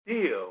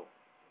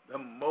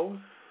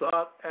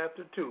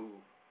sought-after tool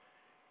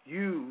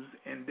used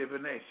in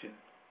divination.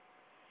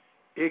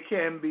 It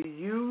can be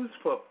used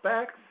for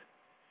facts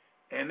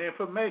and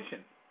information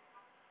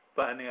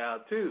finding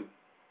out too.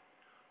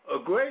 A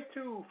great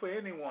tool for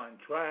anyone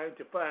trying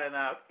to find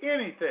out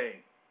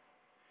anything.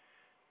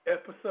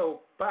 Episode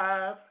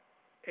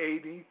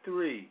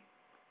 583,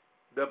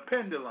 The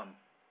Pendulum.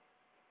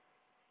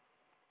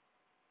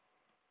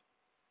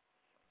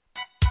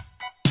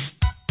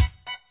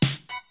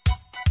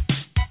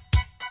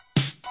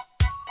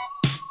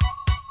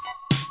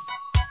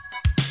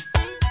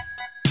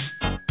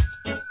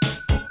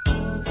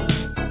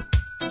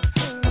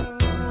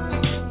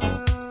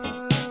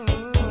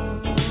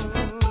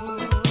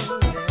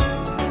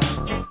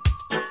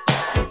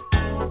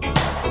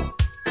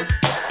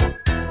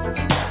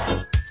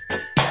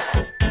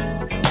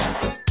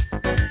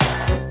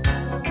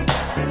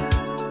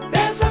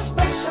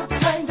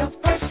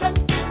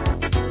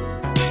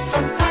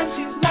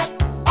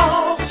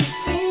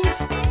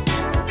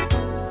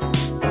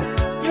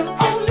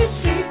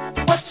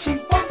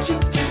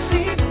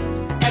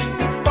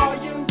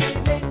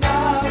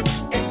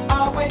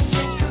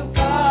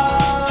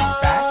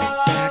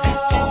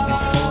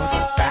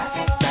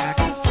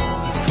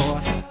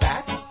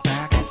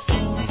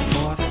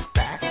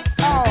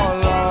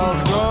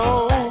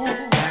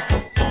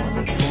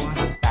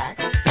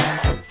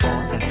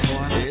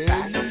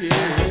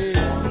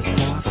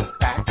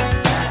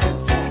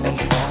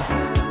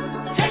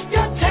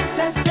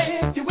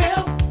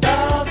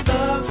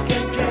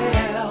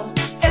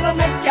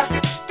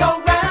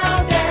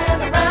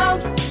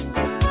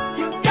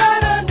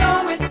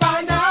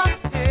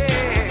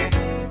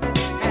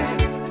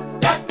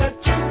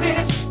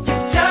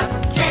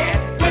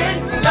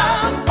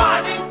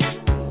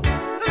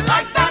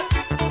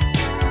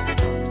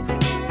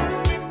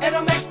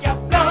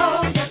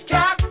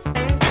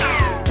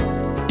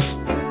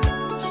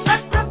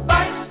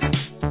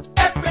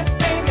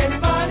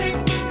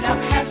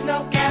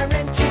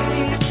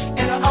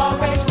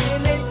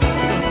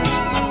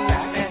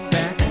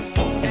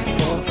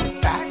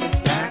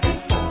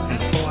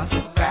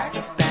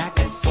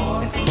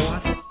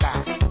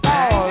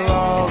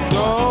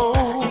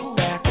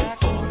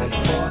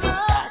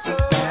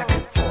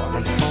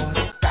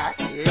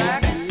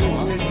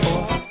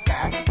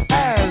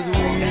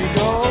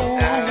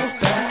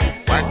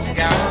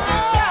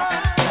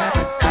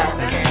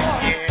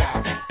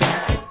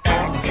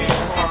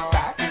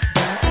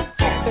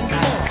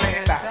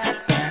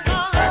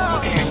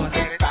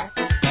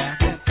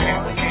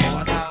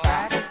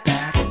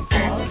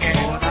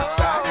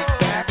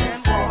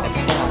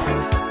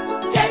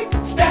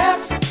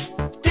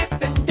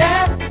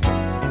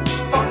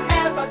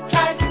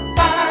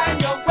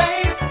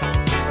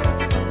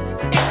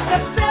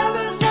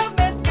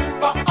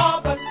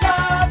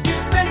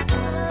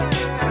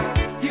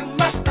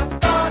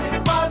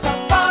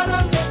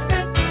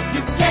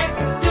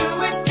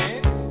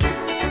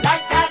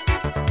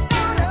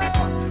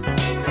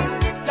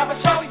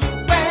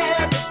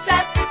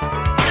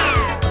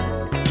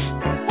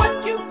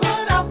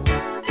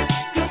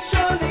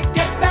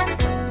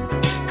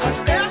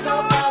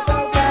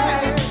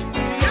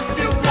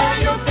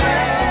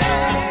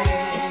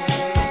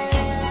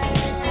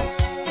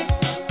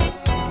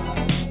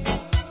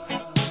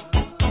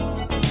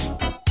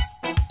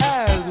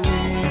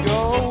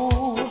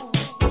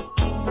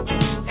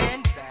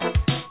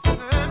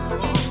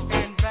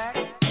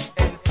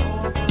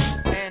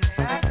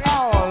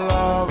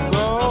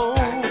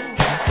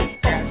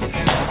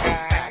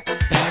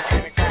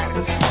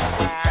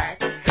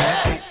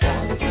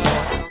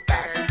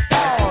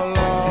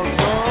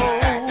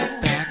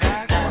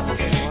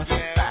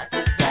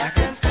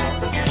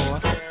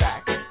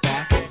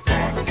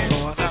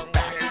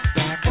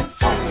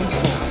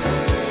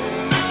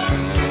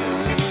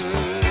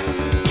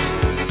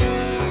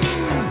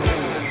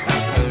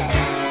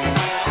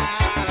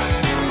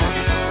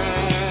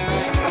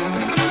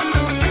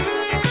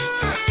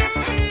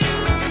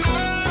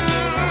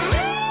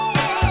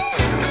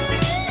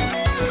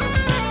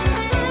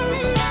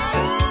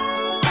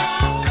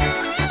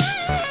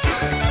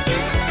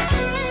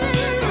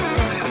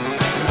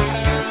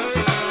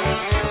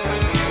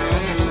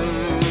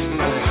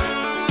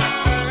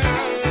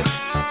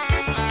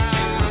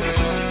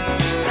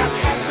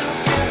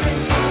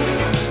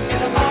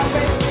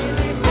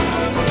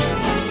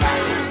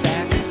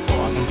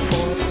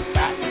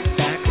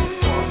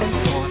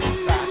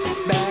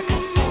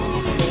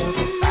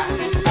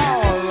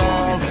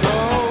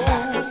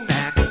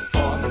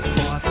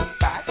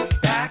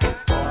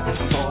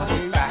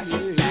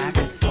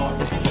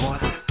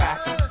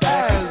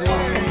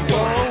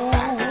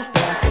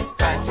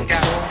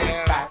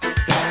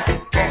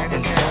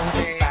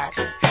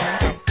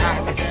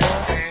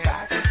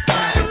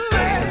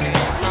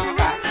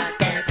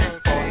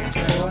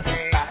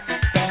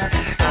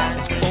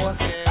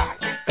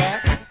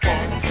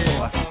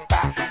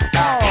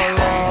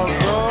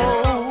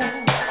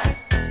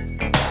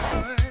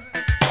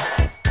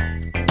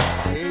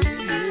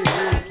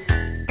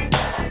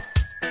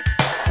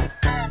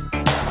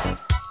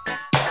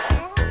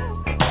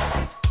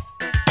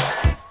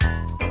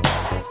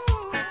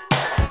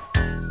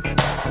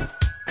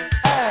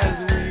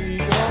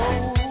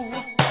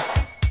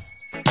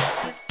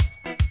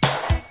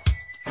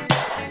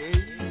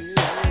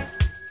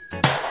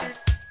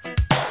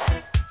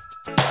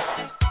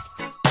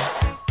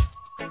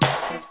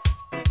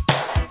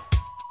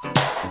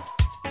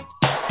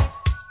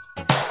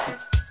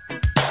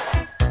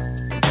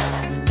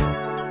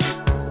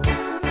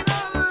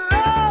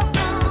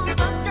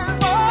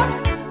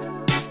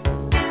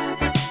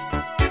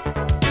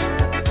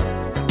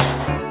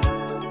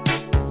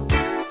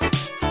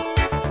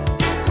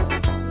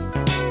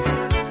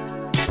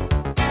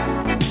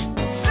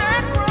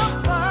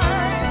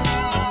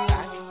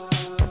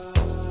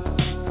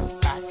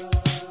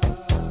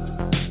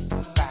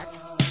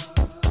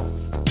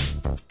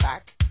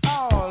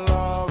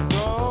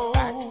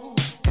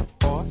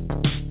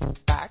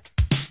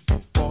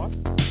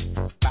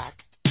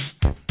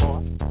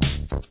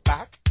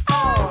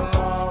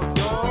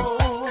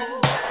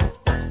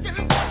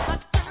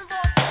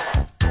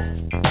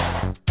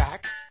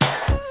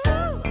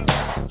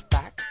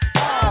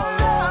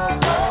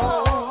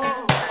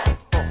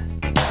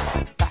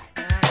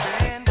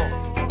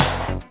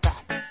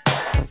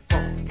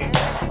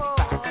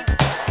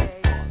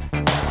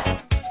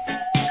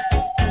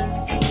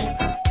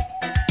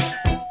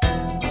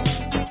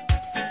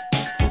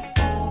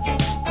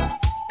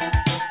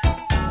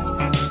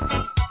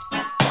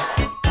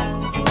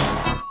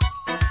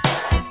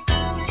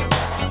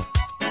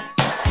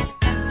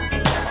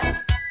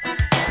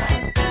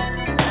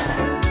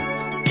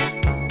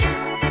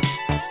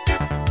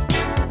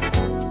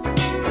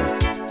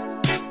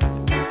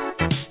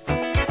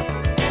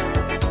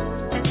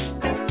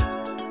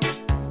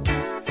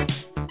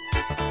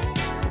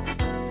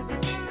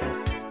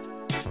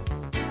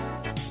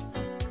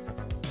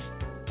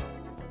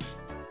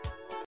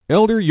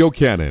 Elder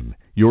Yochanan,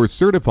 your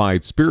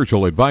certified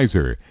spiritual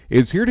advisor,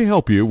 is here to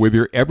help you with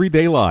your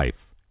everyday life.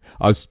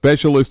 A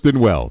specialist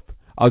in wealth,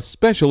 a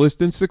specialist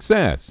in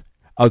success,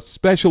 a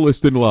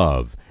specialist in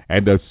love,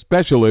 and a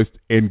specialist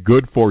in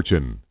good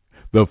fortune.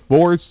 The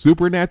 4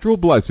 supernatural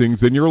blessings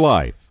in your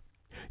life.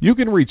 You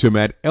can reach him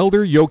at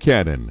Elder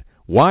Yochanan,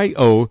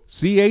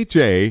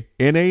 Yochanan,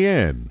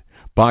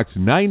 Box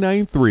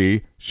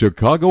 993,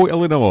 Chicago,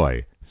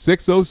 Illinois,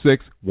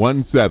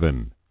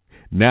 60617.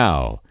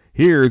 Now,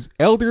 here's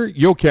Elder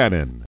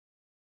Yochanan.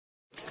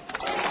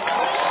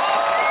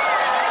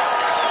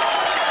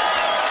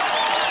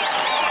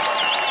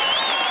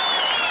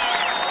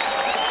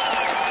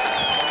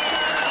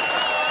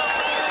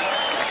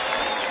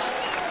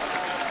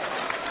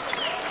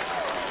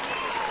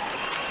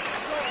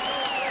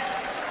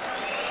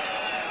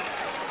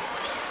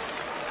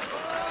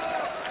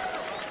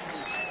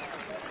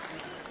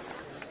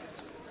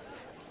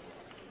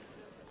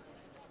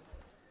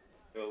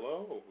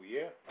 Hello,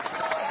 yeah.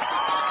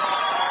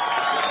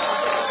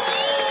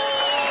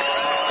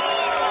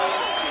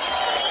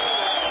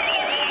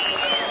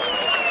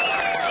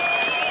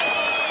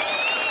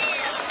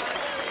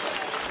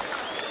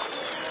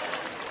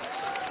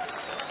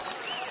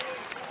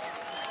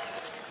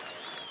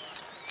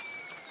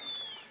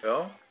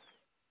 Well,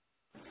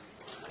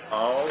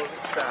 all the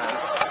time.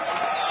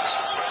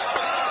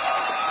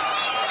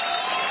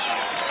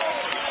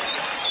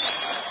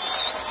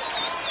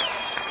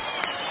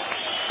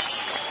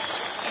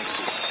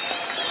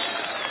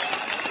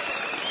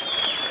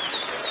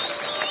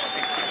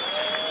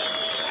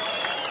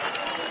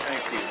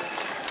 Thank you.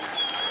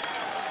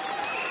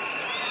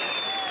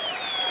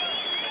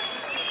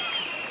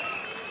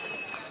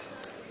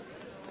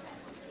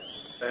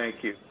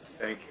 Thank you.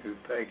 Thank you.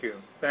 Thank you.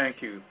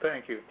 Thank you.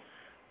 Thank you.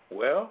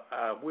 Well,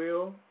 I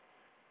will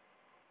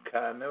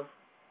kind of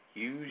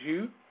use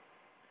you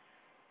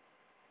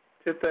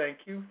to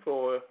thank you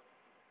for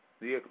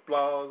the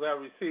applause I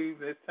received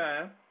this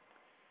time.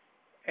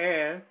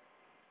 And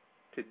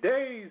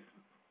today's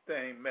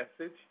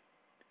message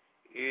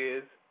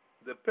is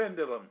the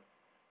pendulum.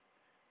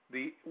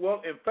 In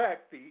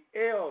fact, the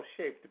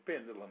L-shaped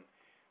pendulum.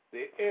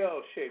 The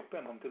L-shaped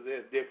pendulum, because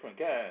there's different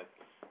kinds.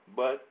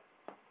 But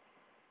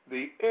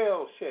the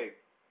L-shape.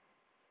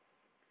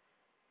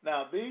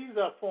 Now, these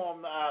are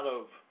formed out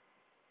of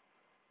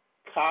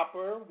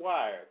copper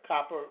wire,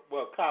 copper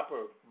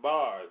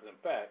bars, in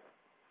fact.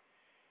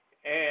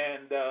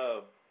 And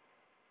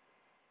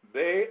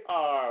they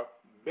are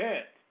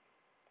bent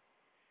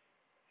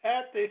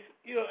at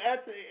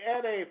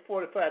a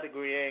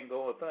 45-degree angle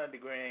or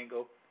 30-degree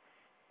angle,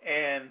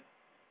 and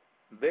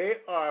they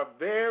are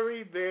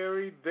very,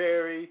 very,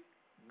 very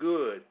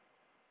good.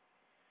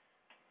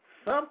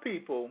 Some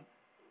people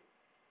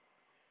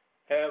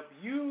have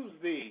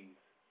used these,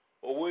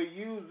 or will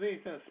use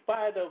these in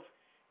spite of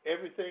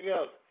everything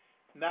else.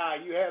 Now,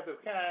 you have the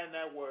kind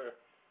that were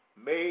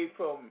made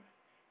from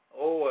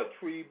a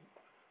tree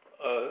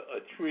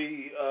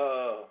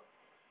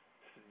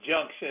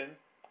junction,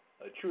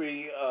 a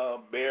tree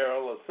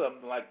barrel, or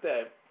something like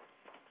that,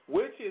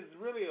 which is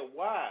really a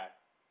Y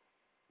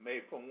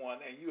made from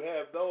one, and you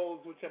have those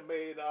which are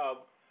made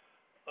of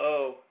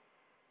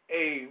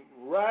a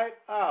right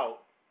out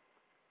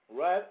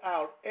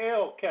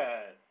L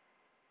kind.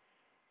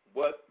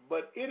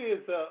 But it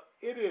is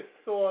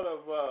sort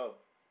of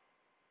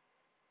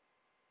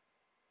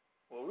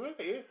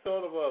it's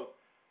sort of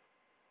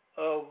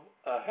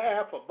a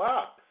half a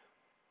box,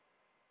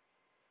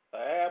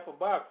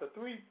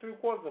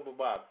 three-quarters of a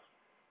box,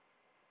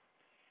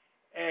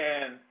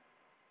 and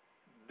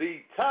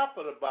the top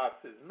of the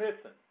box is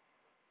missing.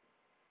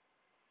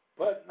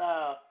 But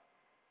now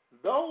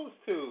those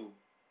two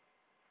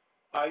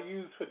are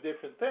used for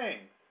different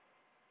things.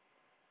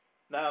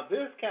 Now,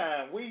 this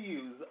kind we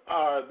use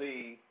are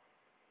the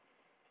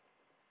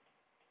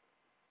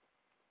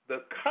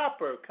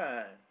copper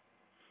kind.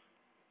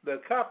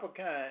 The copper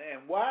kind.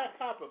 And why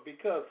copper?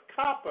 Because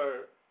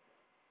copper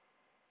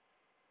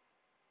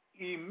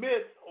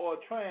emits or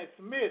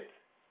transmits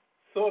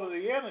sort of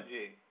the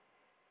energy.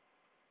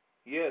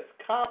 Yes,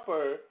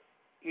 copper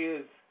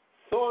is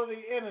sort of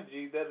the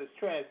energy that is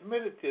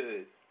transmitted to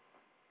this.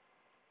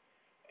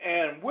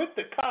 And with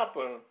the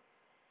copper,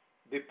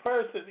 the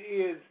person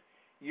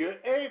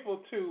you're able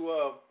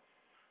to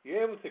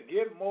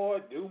get more,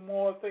 do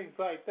more, things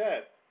like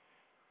that.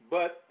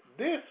 But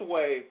this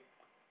way,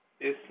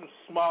 it's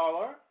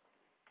smaller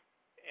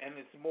and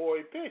it's more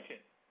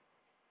efficient.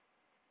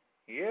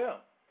 Yeah,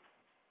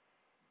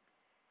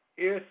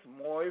 it's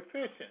more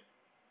efficient.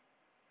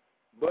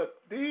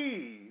 But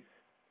these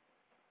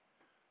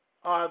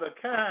are the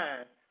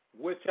kind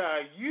which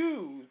are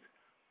used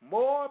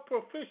more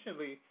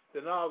proficiently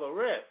than all the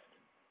rest.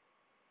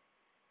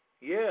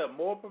 Yeah,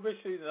 more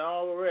proficiently than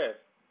all the rest.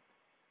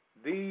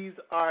 These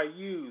are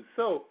used.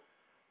 So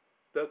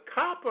the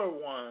copper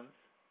ones,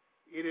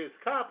 it is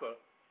copper.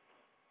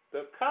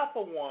 The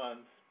copper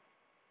ones,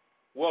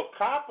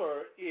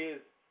 copper is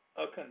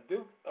a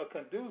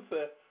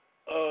conducer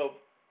of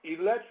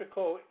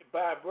electrical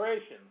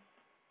vibrations.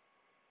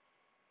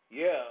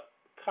 Yeah,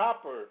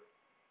 copper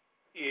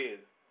is.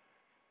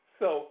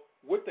 So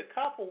with the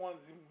copper ones,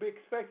 you'll be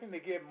expecting to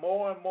get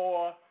more and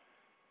more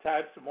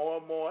types, more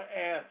and more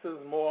answers,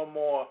 more and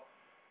more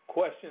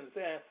questions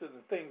answered,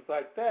 and things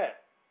like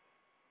that.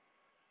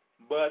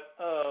 But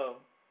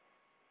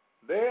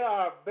they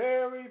are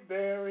very,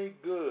 very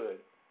good.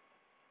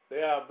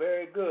 They are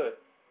very good.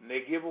 And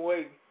they give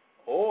away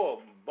a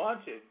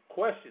bunch of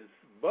questions,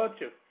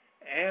 bunch of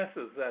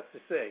answers, I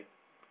should say.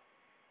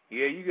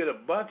 Yeah, you get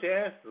a bunch of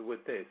answers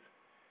with this.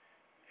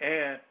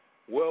 And,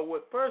 well,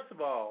 first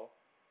of all,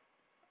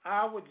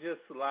 I would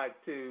just like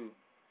to,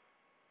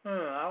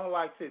 I would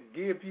like to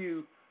give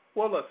you,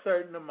 well, a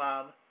certain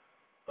amount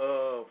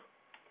of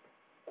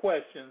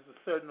questions, a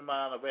certain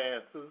amount of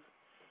answers,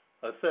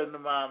 a certain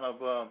amount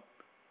of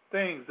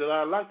things that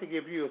I'd like to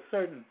give you a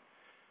certain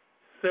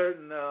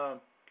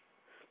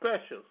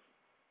specials.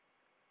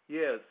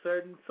 Yeah,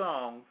 certain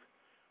songs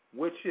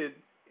which should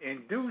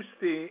induce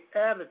the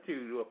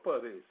attitude for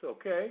this,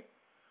 okay?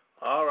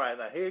 All right,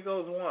 now here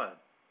goes one.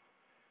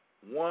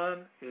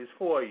 One is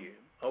for you,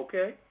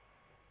 okay?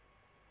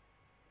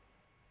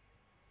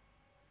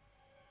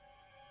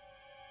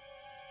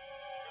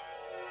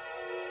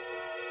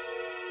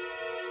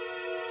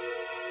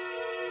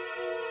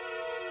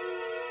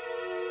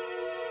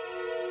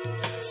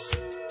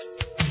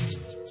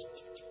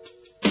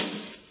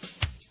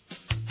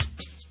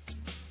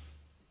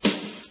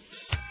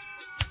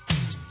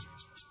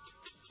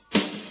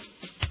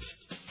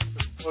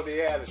 For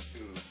the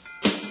attitude.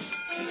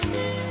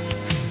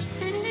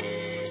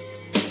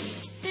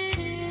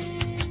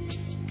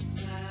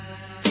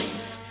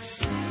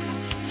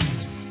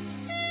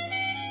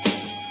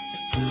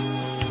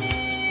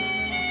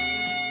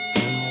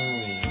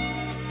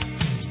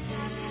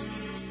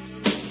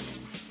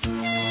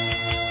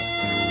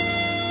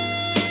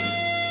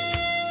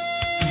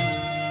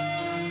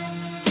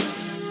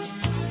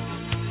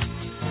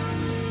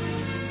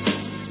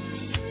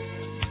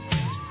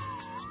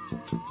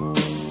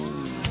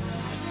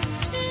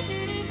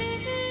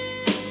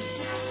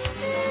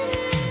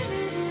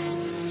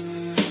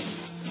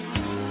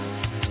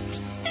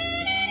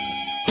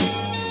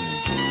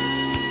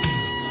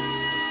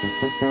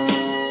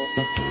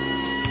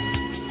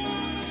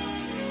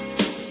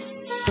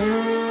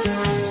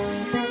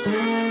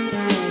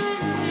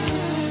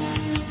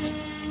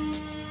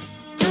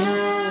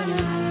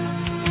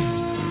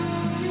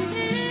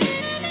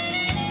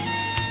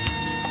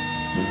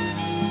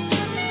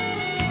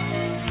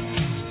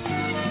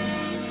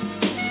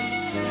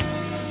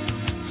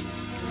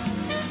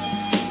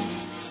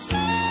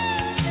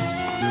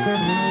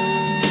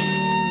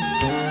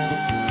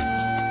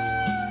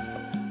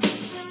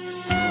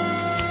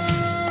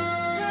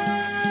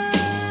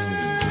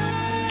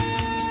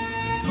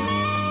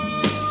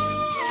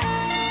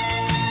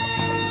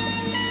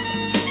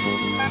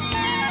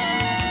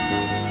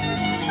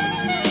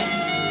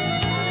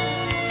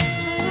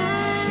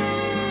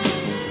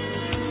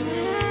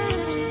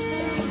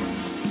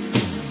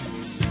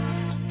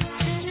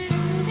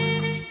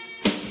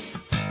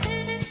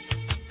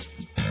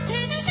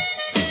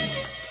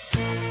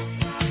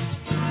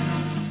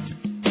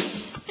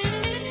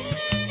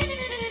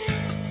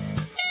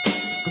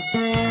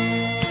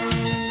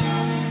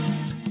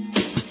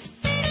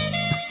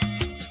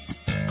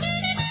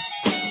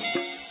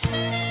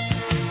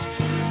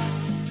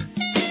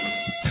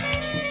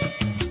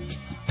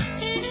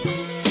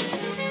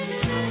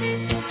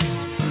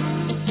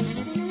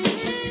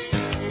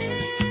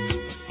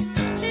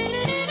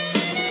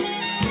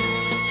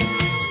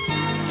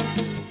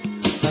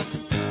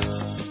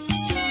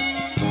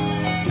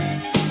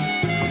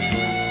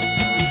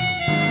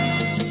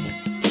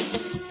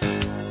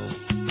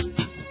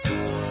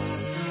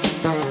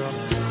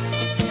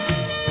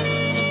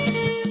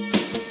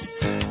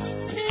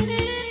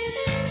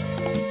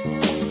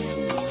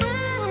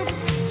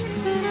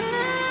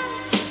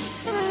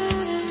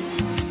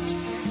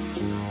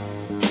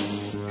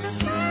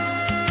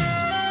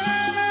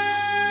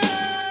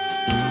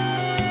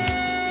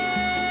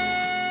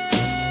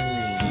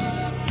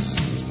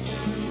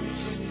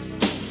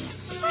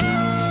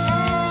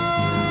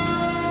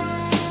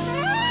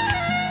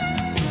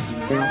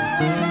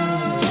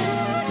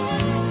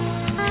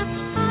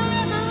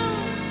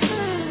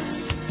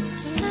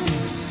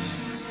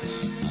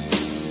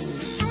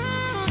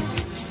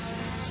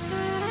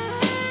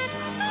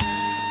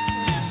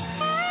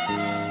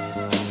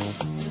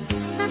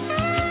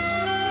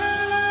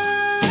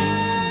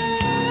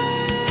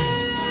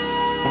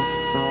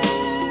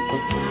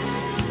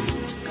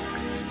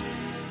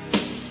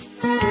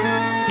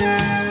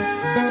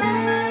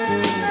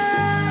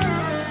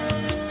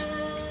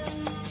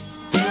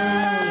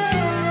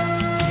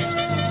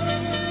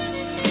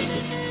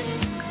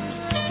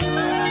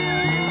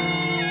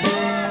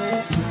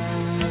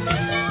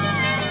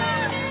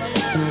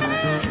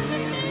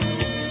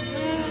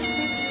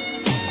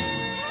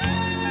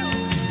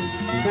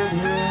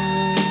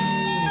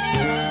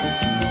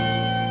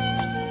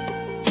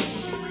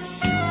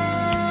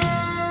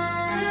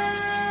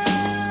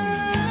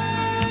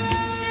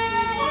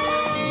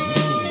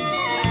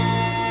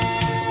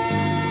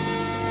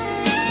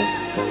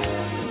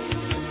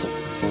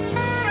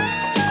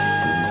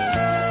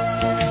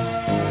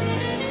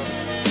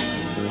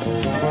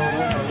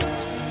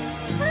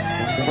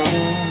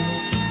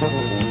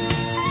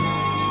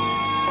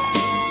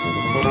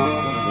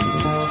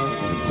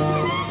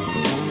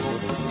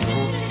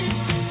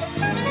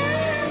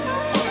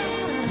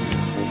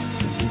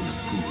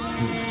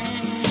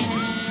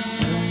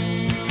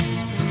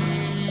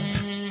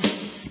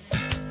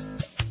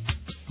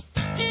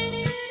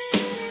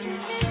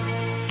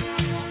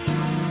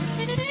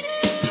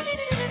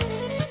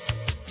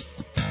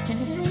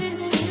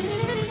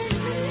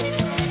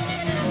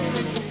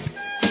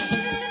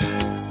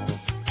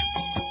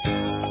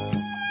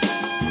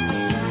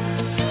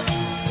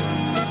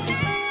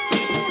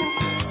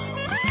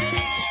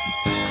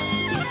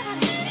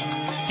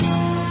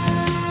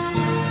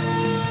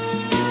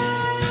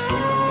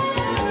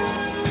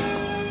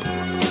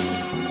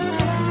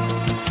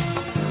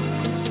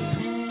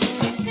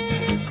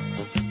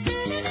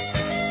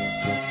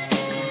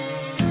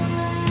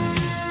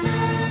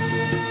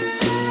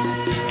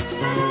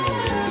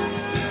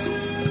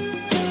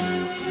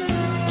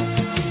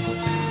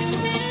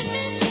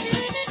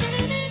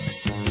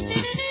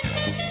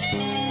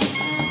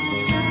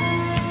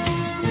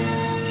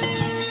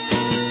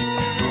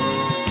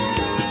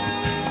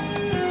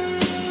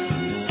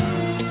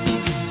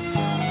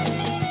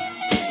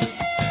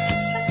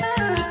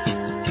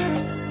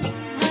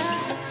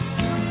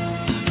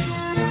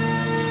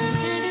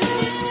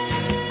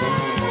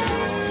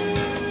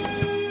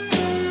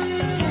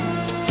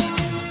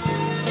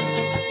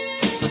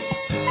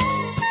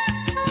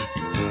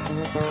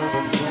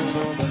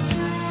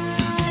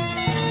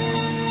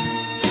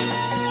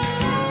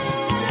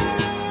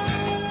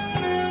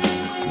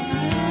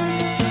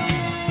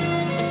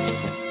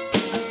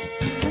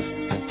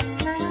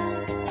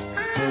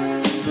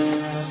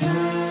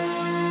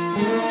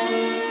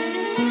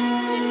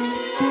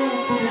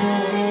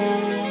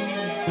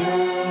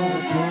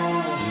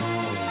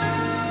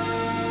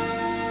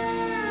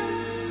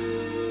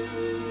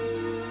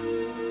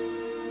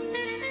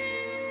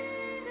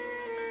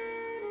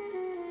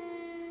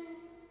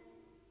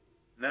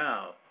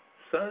 Now,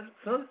 certain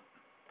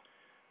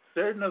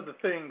of the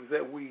things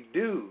that we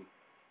do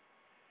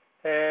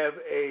have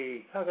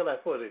a, how can I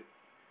put it?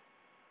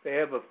 They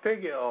have a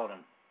figure on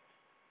them.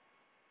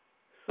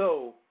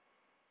 So,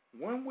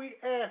 when we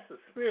ask the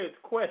spirits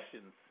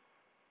questions,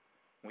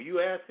 when you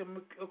ask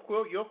them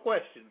your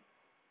question,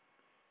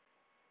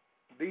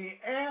 the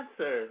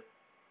answer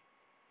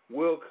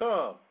will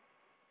come.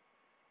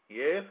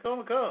 Yeah, it's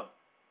going to come.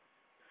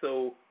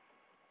 So,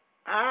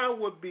 I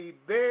would be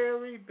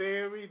very,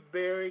 very,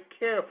 very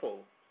careful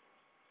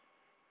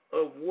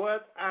of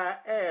what I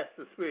ask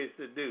the spirits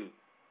to do.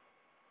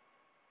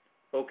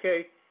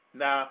 Okay?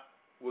 Now,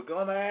 we're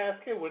going to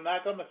ask it. We're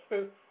not going to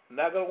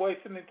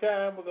waste any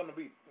time. We're going to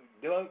be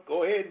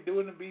go ahead and do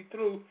it and be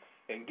through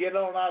and get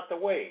on out the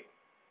way.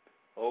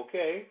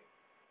 Okay?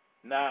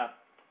 Now,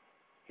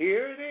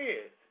 here it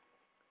is.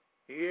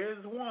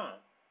 Here's one.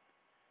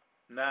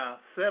 Now,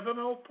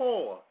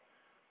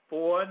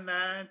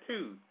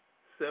 704-492.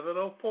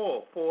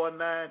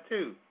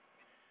 704-492.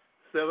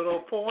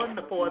 704 and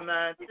the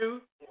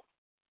 492.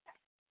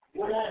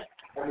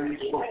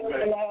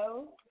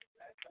 Hello.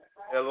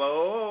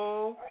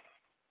 Hello.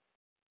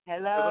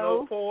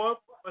 Hello.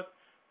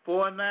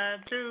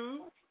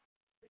 704-492.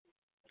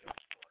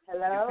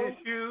 Hello. Is this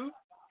you?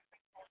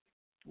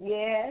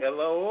 Yes.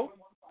 Hello.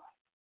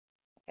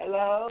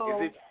 Hello.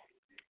 Is it?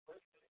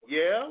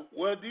 Yeah.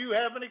 Well, do you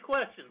have any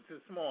questions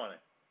this morning?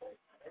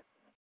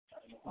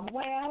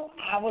 Well,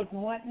 I was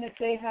wanting to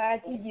say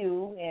hi to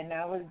you, and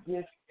I was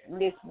just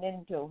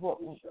listening to what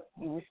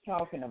you was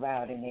talking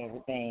about and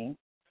everything.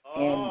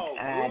 Oh,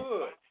 and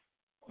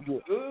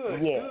good.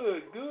 Yes.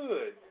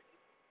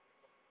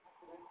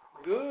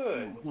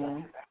 Good.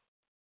 Mm-hmm.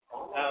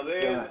 Now,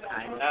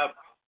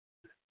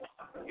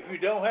 if you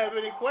don't have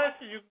any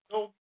questions, you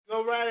can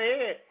go right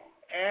ahead.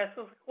 Ask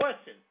us a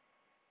question.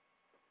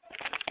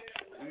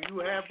 Do you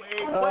have a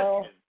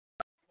question?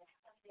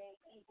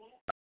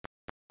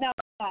 No,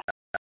 I don't have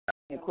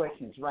any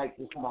questions right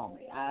this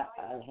moment. I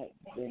have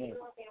been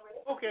able.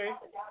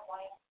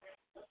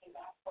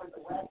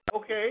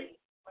 Okay.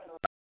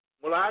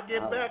 Well, I'll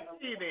get back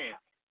to you then.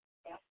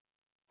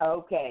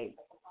 Okay.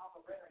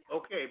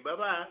 Okay,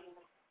 bye-bye.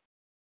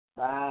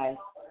 Bye.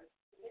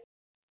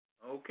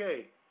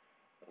 Okay.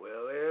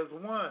 Well, there's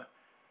one.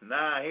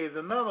 Now, here's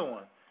another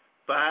one.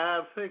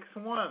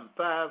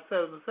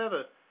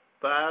 561-577.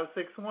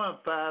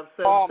 561-577.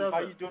 How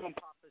you doing,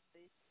 Papa C?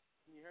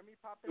 Can you hear me,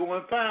 Papa?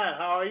 Doing fine.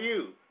 How are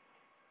you?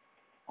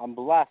 I'm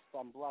blessed.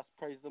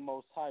 Praise the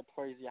Most High.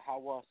 Praise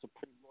Yahweh,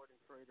 Supreme Lord and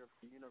Creator of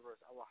the universe.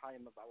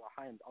 Elohim of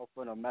Elohim,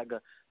 Alpha and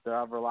Omega, the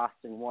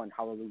everlasting one.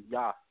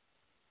 Hallelujah.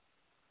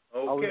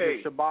 Okay. How was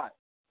your Shabbat?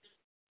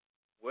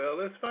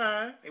 Well, it's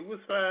fine. It was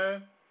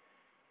fine.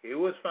 Yeah,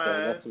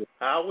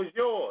 How was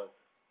yours?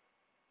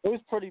 It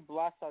was pretty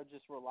blessed. I was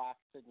just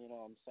relaxing, you know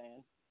what I'm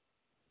saying?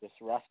 Just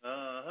resting.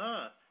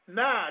 Uh-huh.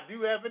 Now, do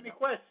you have any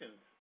questions?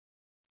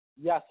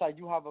 Yes, I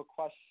do have a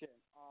question.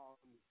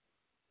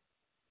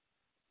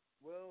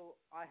 Will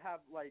I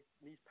have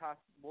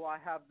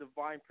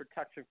divine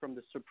protection from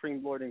the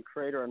Supreme Lord and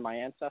Creator and my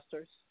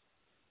ancestors?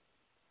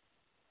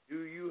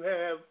 Do you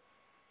have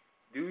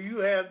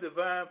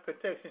divine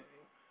protection?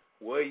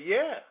 Well,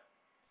 yeah.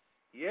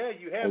 Yeah,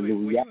 you have it.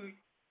 Well,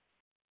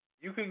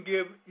 you can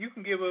give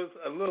us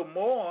a little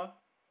more.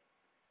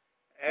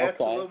 Ask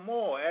a little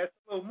more. Ask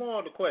a little more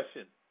of the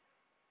question.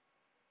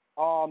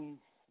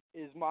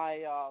 Is my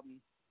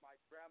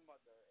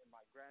grandmother and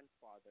my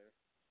grandfather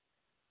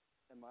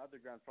and my other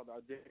grandfather,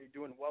 are they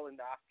doing well in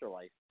the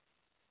afterlife?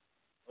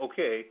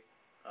 Okay.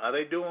 Are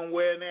they doing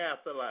well in the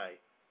afterlife?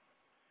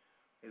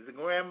 Is the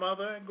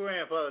grandmother and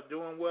grandfather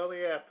doing well in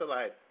the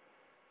afterlife?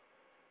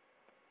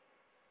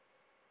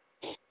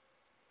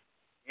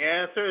 The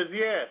answer is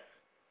yes.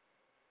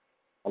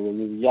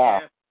 Hallelujah.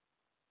 Yes.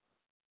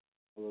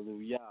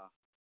 Hallelujah.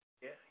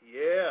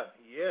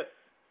 Yes.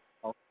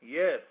 Okay.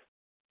 Yes.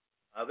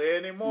 Are there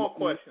any more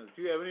questions?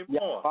 Do you have any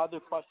more? Other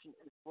question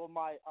is, will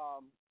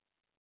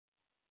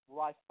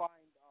I find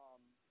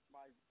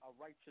a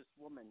righteous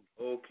woman?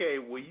 Okay.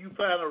 Will you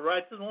find a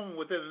righteous woman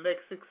within the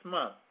next 6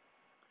 months?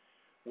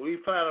 Will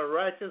you find a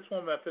righteous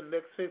woman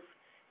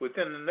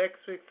within the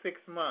next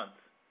 6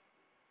 months?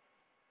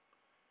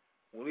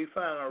 Will you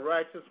find a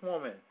righteous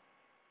woman?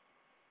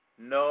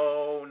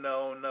 No,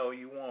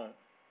 you won't.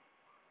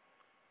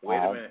 Wait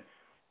a minute.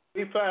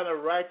 Will you find a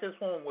righteous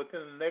woman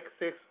within the next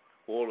 6?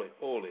 Hold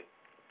it.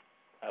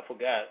 I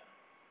forgot.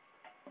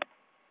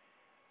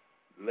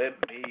 Let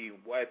me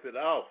wipe it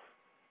off.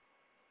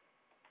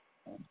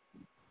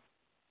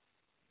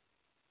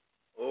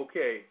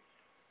 Okay.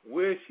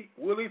 Will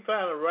he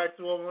find a righteous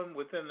woman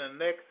within the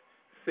next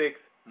 6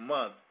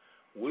 months?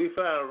 Will he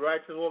find a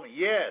righteous woman?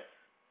 Yes.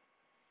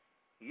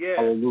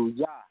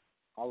 Hallelujah.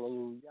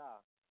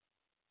 Hallelujah.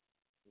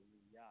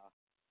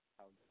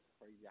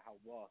 Praise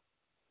Yahweh.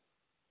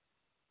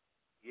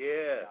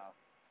 Yeah.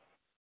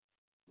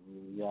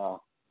 Yeah.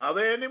 Are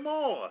there any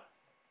more?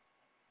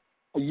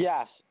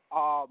 Yes.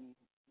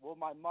 Will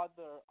my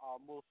mother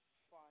will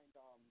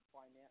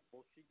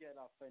she get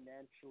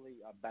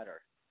financially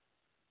better?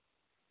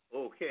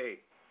 Okay.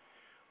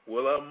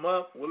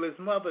 Will his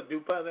mother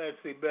do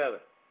financially better?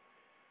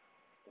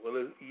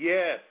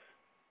 Yes.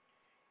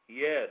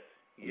 Yes.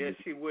 Yes,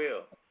 she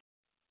will.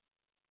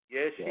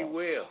 Yes, she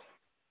will.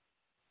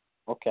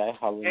 Okay,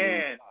 hallelujah.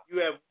 And you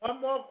have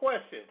one more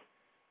question.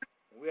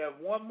 We have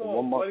one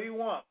more. What do you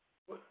want?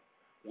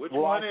 Which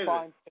one is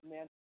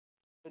it?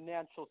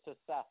 Financial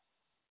success.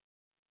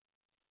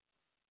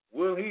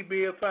 Will he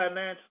be a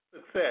financial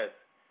success?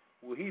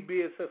 Will he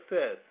be a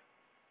success?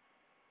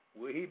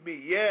 Will he be?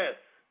 Yes.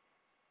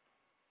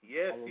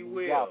 Yes, he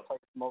will. Praise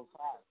the Most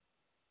High.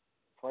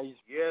 Praise.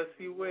 Yes,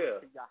 he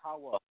will.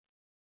 Yahweh.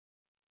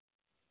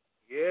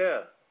 Yeah.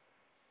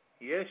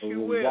 Yes,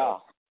 you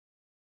will.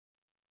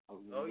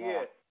 Oh,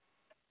 yeah.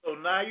 So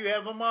now you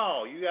have them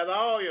all. You got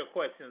all your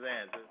questions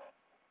answered.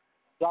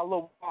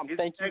 Shalom.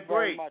 Thank you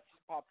very much,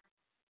 Papa.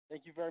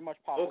 Thank you very much,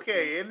 Papa.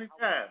 Okay,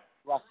 anytime.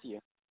 Bless you.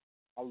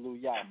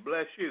 Hallelujah.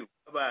 Bless you.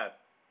 Bye-bye.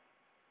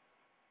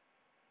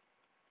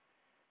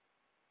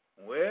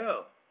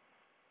 Well,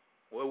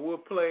 we'll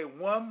play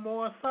one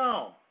more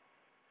song.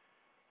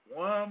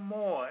 One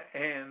more,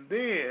 and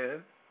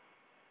then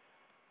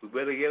we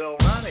better get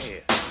on out of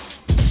here.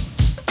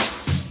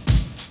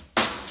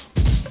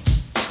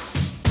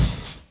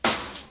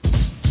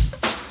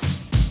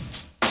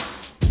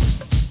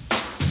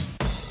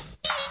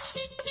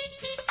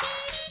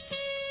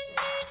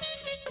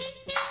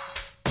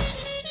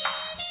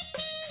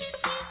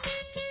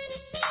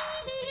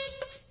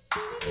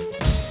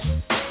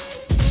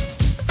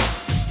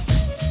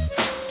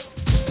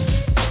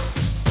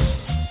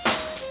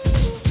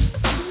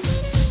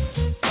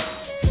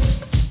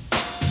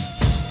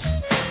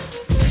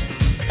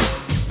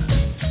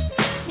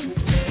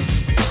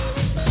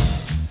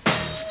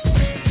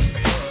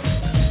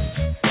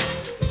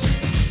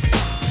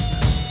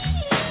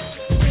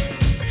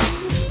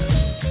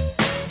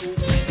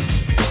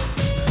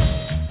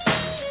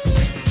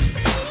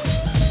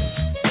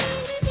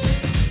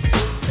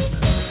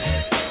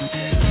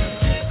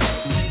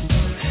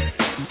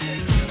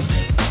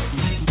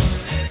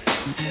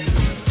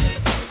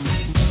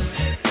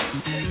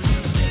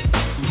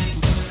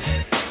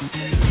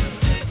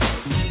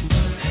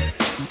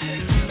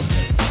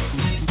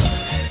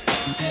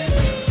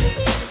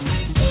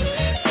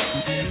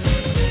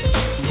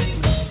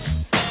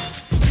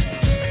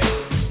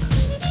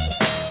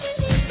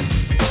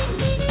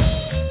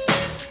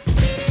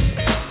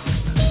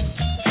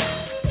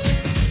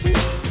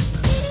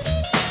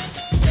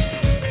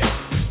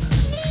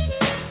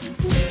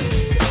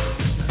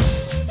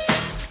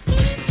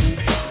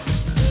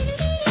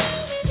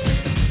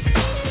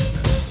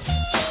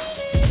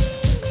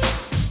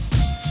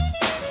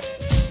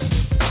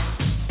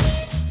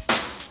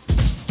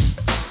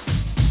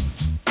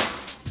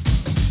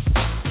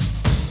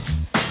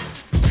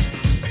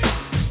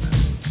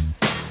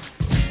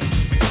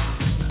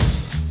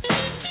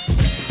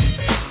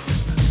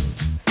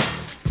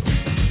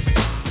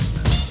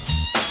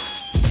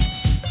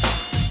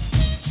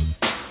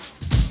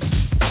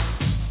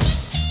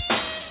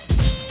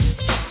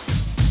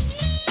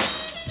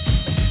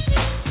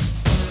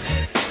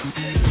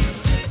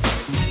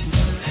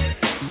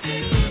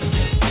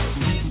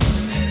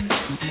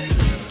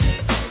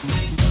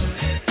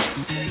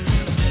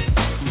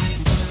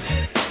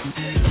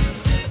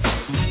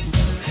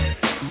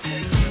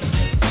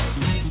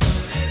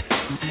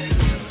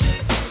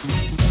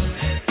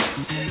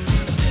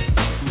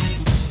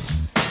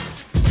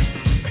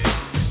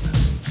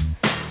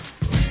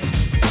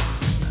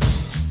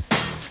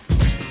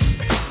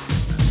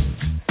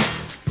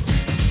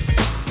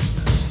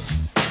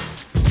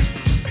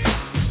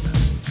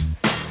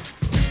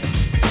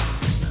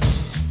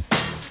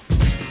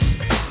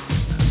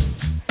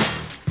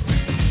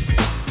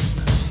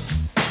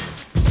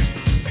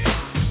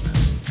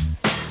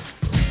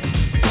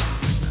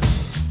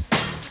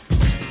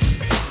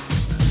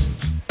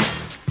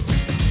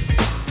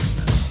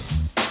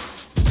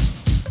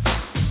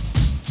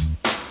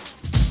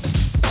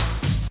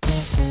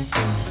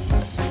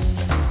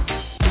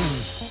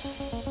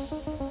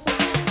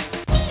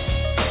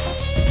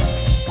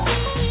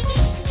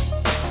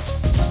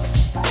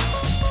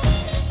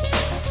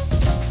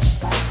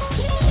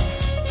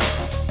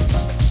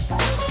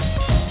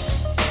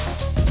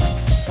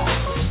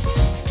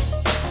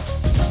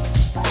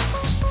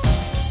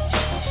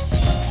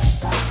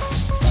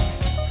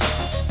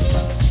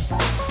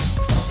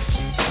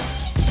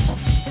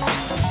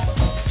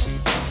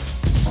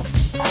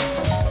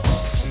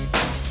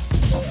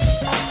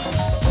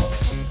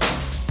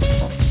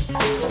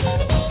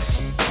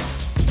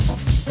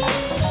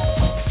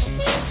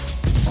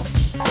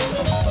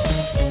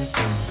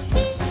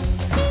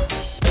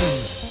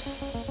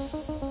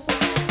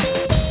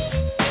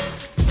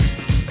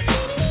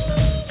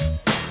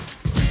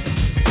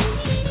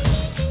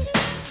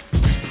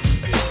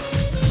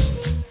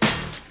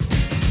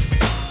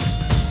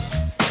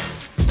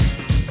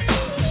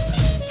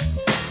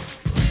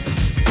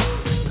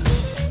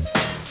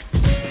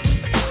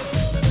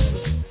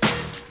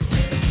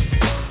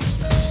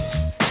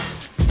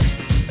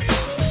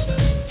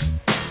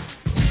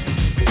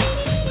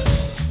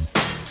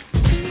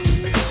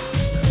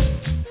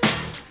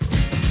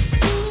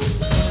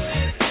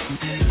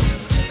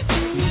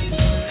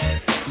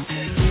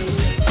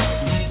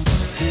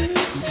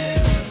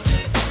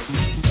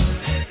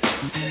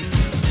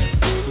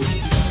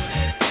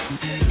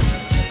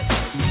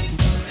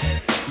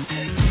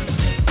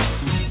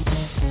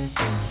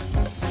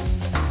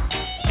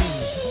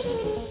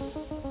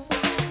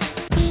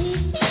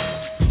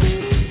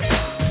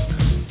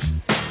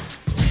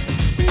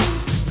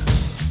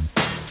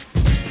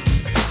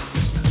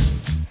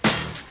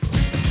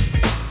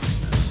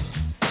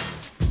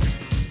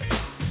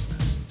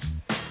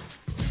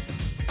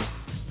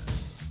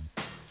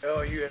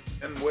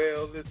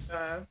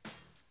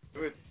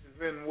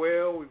 been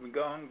well. We've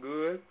gone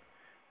good.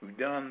 We've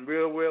done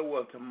real well.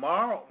 Well,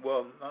 tomorrow,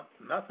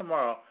 not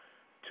tomorrow,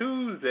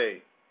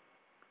 Tuesday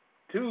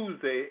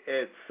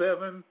at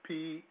 7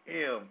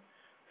 p.m.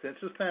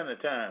 Central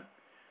Standard Time.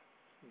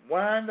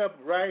 Wind up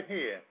right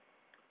here.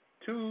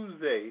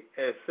 Tuesday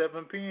at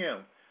 7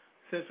 p.m.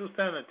 Central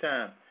Standard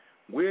Time.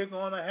 We're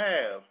gonna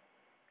have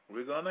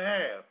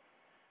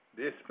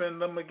this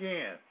Pendulum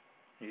again.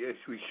 Yes,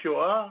 we sure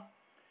are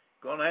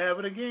gonna have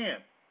it again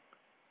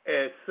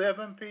at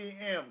 7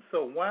 p.m.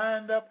 So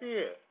wind up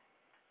here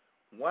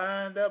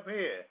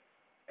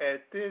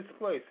at this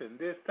place and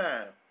this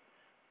time.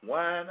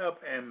 Wind up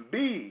and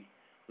be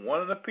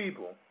one of the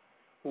people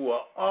who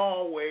are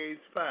always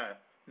fine.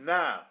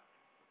 Now,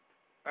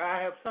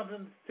 I have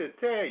something to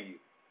tell you.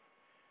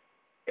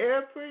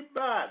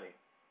 Everybody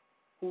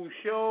who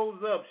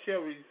shows up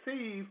shall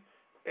receive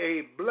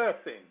a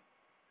blessing.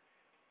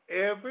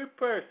 Every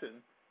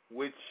person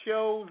which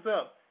shows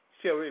up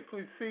shall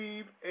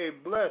receive a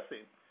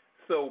blessing.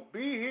 So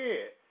be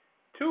here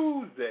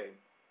Tuesday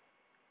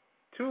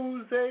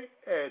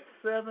at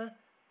 7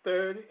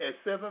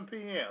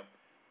 p.m.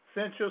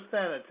 Central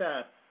Standard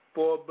Time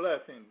for a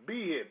blessing.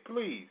 Be here,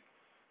 please.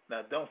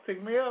 Now, don't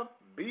stick me up.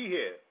 Be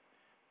here.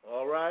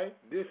 All right?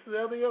 This is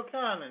Elder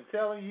Yochanan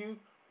telling you,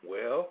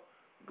 well,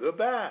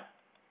 goodbye.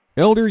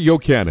 Elder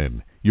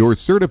Yochanan, your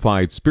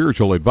certified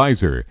spiritual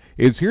advisor,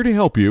 is here to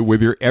help you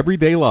with your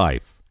everyday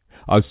life.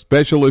 A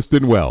specialist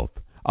in wealth,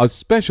 a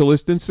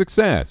specialist in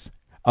success,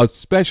 a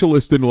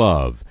specialist in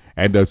love,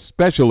 and a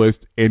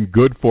specialist in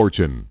good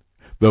fortune.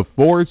 The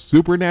 4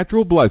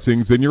 supernatural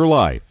blessings in your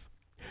life.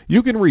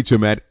 You can reach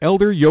him at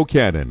Elder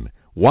Yochanan,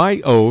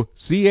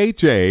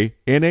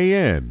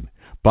 Yochanan,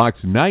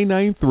 Box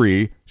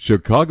 993,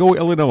 Chicago,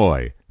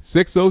 Illinois,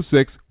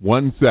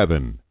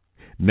 60617.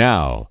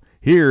 Now,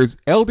 here's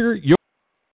Elder Yochanan.